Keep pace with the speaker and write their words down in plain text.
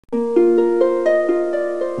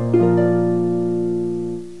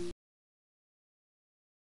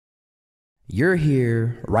You're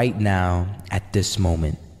here right now at this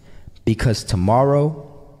moment because tomorrow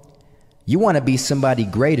you want to be somebody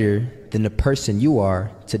greater than the person you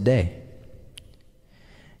are today.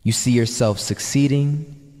 You see yourself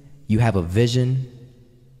succeeding, you have a vision,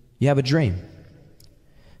 you have a dream.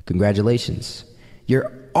 Congratulations.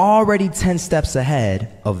 You're already 10 steps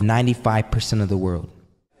ahead of 95% of the world.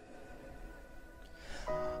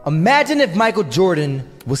 Imagine if Michael Jordan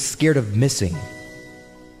was scared of missing.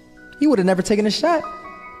 He would have never taken a shot.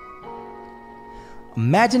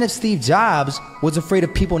 Imagine if Steve Jobs was afraid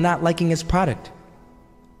of people not liking his product.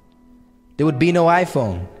 There would be no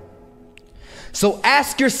iPhone. So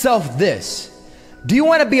ask yourself this: do you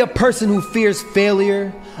want to be a person who fears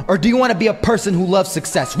failure, or do you want to be a person who loves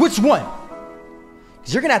success? Which one?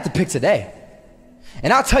 Because you're going to have to pick today.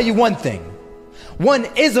 And I'll tell you one thing: one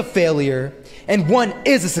is a failure and one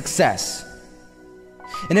is a success.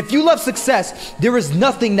 And if you love success, there is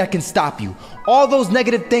nothing that can stop you. All those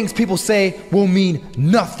negative things people say will mean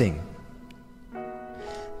nothing.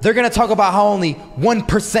 They're going to talk about how only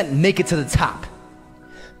 1% make it to the top.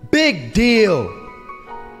 Big deal.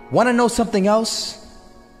 Want to know something else?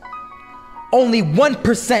 Only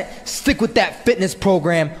 1% stick with that fitness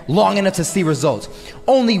program long enough to see results.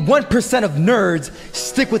 Only 1% of nerds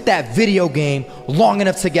stick with that video game long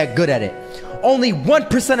enough to get good at it. Only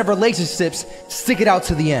 1% of relationships stick it out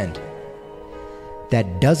to the end.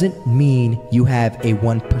 That doesn't mean you have a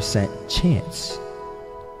 1% chance.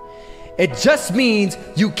 It just means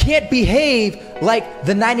you can't behave like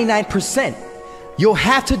the 99%. You'll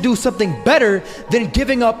have to do something better than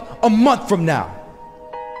giving up a month from now.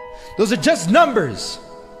 Those are just numbers.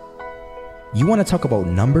 You want to talk about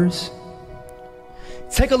numbers?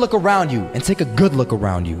 Take a look around you and take a good look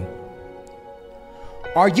around you.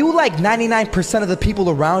 Are you like 99% of the people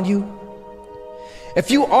around you?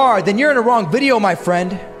 If you are, then you're in the wrong video, my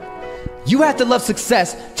friend. You have to love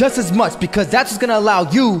success just as much, because that's what's going to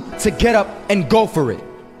allow you to get up and go for it.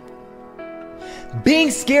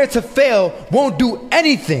 Being scared to fail won't do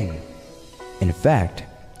anything. In fact,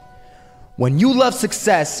 when you love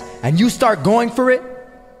success and you start going for it,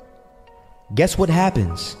 guess what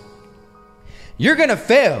happens? You're going to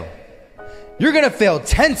fail. You're going to fail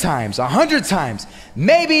 10 times, 100 times,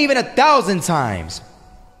 maybe even 1,000 times.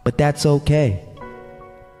 But that's okay.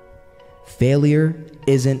 Failure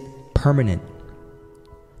isn't permanent.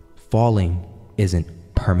 Falling isn't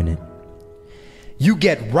permanent. You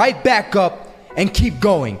get right back up and keep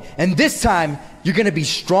going. And this time, you're going to be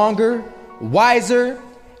stronger, wiser,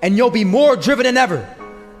 and you'll be more driven than ever.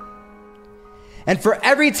 And for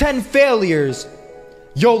every 10 failures,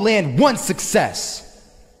 you'll land one success.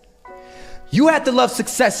 You have to love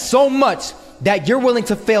success so much that you're willing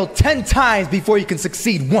to fail 10 times before you can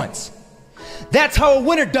succeed once. That's how a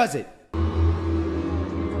winner does it.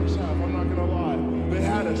 First half, I'm not gonna lie. They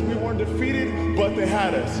had us. We weren't defeated, but they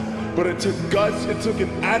had us. But it took guts, it took an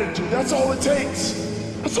attitude. That's all it takes.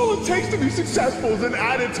 That's all it takes to be successful, is an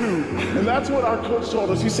attitude. And that's what our coach told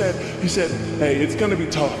us. He said, hey, it's gonna be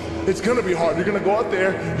tough. It's gonna be hard. You're gonna go out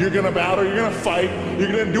there, you're gonna battle, you're gonna fight,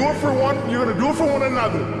 you're gonna do it for one, you're gonna do it for one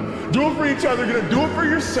another. Do it for each other, you're gonna do it for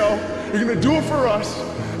yourself, you're gonna do it for us,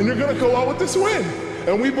 and you're gonna go out with this win.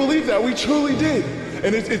 And we believe that, we truly did.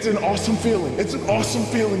 And it's an awesome feeling. It's an awesome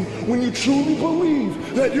feeling when you truly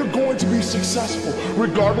believe that you're going to be successful.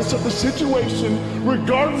 Regardless of the situation,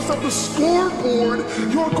 regardless of the scoreboard,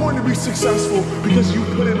 you're going to be successful because you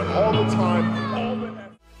put in all the time, all the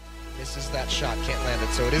effort. Misses that shot, can't land it,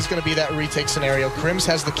 so it is going to be that retake scenario. Crims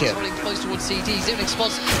has the kid. Running close towards CT, Zivnik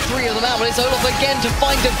spots 3 of them out, but it's Olaf again to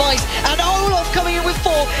find Device, and Olaf coming in with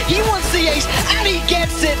 4. He wants the ace, and he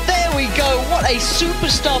gets it. There we go. What a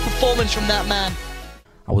superstar performance from that man.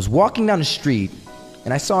 I was walking down the street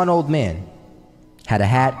and I saw an old man. Had a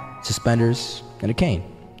hat, suspenders, and a cane.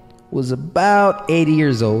 Was about 80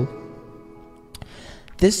 years old.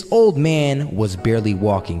 This old man was barely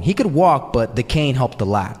walking. He could walk, but the cane helped a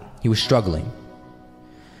lot. He was struggling.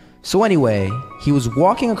 So anyway, he was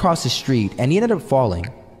walking across the street and he ended up falling.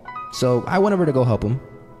 So I went over to go help him.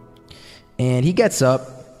 And he gets up,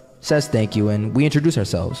 says thank you, and we introduced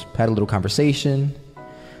ourselves. Had a little conversation.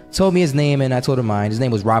 Told me his name and I told him mine. His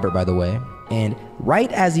name was Robert, by the way. And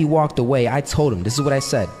right as he walked away, I told him, this is what I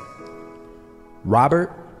said: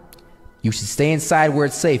 Robert, you should stay inside where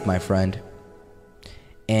it's safe, my friend.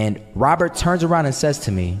 And Robert turns around and says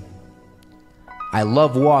to me, I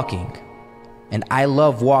love walking, and I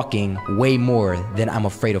love walking way more than I'm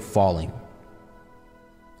afraid of falling.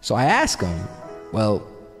 So I asked him, well,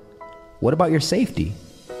 what about your safety?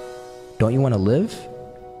 Don't you want to live?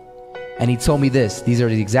 And he told me this. These are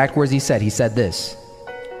the exact words he said. He said this: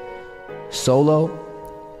 Solo,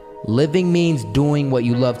 Living means doing what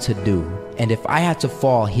you love to do. And if I had to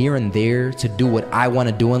fall here and there to do what I want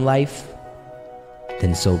to do in life,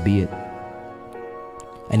 then so be it.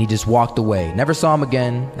 And he just walked away. Never saw him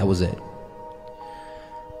again. That was it.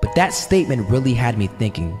 But that statement really had me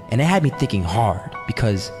thinking, and it had me thinking hard,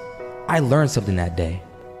 because I learned something that day.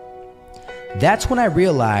 That's when I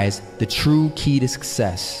realized the true key to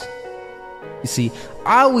success. You see,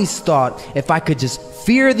 I always thought if I could just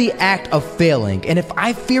fear the act of failing, and if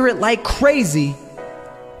I fear it like crazy,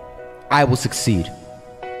 I will succeed.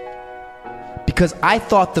 Because I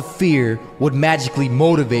thought the fear would magically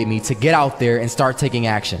motivate me to get out there and start taking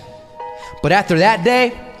action. But after that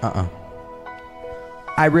day,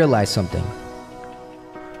 I realized something.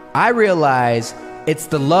 I realized it's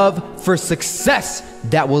the love for success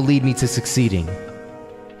that will lead me to succeeding.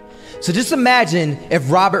 So just imagine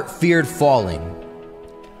if Robert feared falling.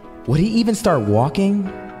 Would he even start walking?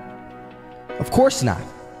 Of course not.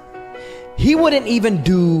 He wouldn't even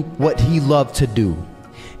do what he loved to do.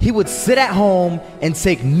 He would sit at home and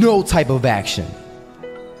take no type of action.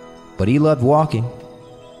 But he loved walking.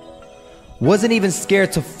 Wasn't even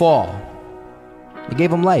scared to fall. It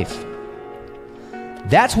gave him life.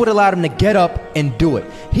 That's what allowed him to get up and do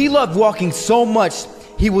it. He loved walking so much,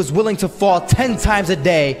 he was willing to fall 10 times a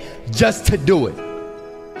day just to do it.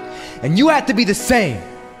 And you have to be the same.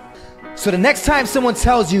 So the next time someone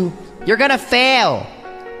tells you, you're gonna fail,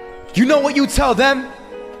 you know what you tell them?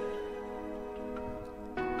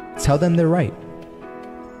 Tell them they're right.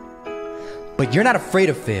 But you're not afraid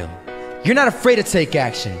to fail. You're not afraid to take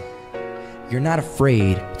action. You're not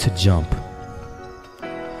afraid to jump.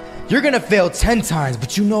 You're gonna fail 10 times,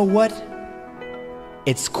 but you know what?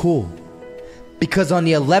 It's cool. Because on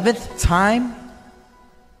the 11th time,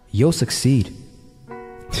 you'll succeed.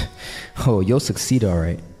 Oh, you'll succeed, all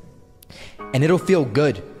right. And it'll feel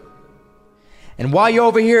good. And while you're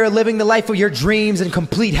over here living the life of your dreams and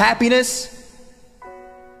complete happiness,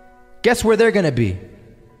 guess where they're gonna be?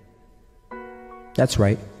 That's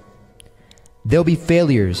right. They'll be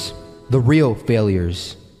failures, the real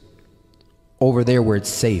failures. Over there where it's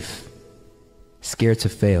safe, scared to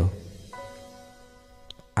fail.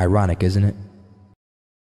 Ironic, isn't it?